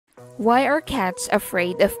Why are cats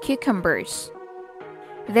afraid of cucumbers?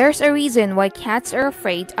 There's a reason why cats are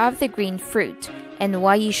afraid of the green fruit and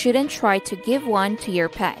why you shouldn't try to give one to your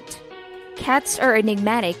pet. Cats are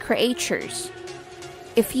enigmatic creatures.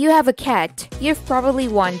 If you have a cat, you've probably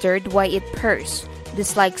wondered why it purrs,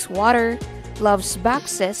 dislikes water, loves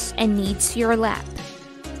boxes, and needs your lap.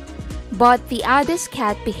 But the oddest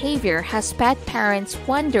cat behavior has pet parents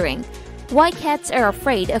wondering why cats are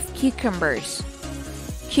afraid of cucumbers.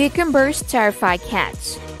 Cucumbers terrify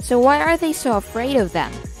cats, so why are they so afraid of them?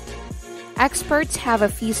 Experts have a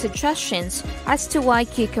few suggestions as to why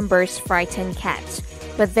cucumbers frighten cats,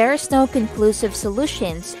 but there's no conclusive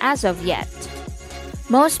solutions as of yet.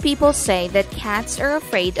 Most people say that cats are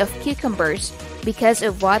afraid of cucumbers because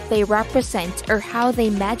of what they represent or how they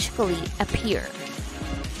magically appear.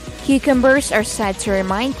 Cucumbers are said to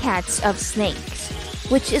remind cats of snakes,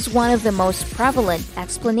 which is one of the most prevalent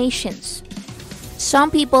explanations.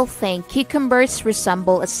 Some people think cucumbers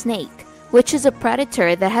resemble a snake, which is a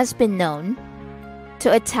predator that has been known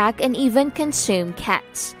to attack and even consume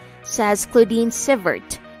cats, says Claudine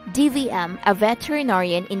Sivert, DVM, a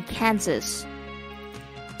veterinarian in Kansas.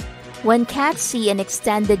 When cats see an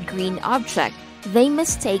extended green object, they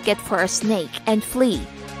mistake it for a snake and flee.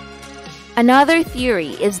 Another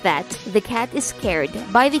theory is that the cat is scared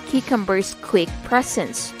by the cucumber's quick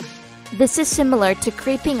presence. This is similar to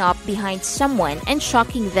creeping up behind someone and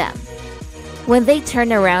shocking them. When they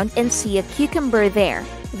turn around and see a cucumber there,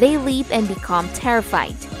 they leap and become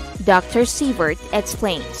terrified, Dr. Sievert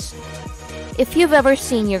explains. If you've ever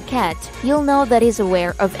seen your cat, you'll know that he's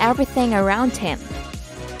aware of everything around him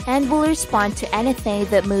and will respond to anything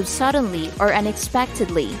that moves suddenly or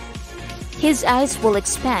unexpectedly. His eyes will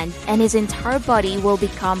expand and his entire body will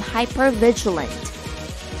become hyper-vigilant.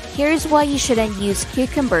 Here's why you shouldn't use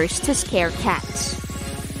cucumbers to scare cats.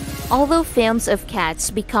 Although films of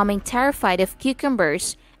cats becoming terrified of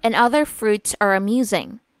cucumbers and other fruits are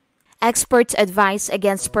amusing, experts advise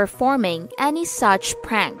against performing any such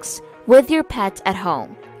pranks with your pet at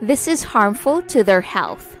home. This is harmful to their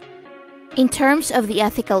health. In terms of the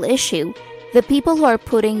ethical issue, the people who are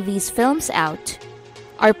putting these films out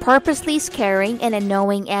are purposely scaring an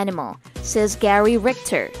unknowing animal, says Gary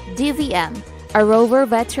Richter, DVM, a rover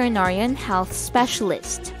veterinarian health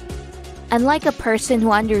specialist. Unlike a person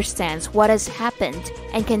who understands what has happened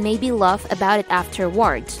and can maybe laugh about it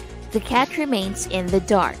afterwards, the cat remains in the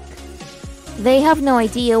dark. They have no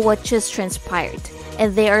idea what just transpired,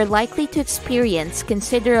 and they are likely to experience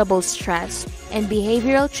considerable stress and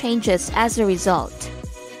behavioral changes as a result.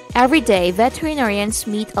 Every day, veterinarians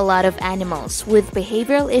meet a lot of animals with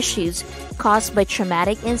behavioral issues caused by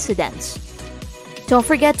traumatic incidents. Don't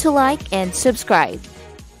forget to like and subscribe.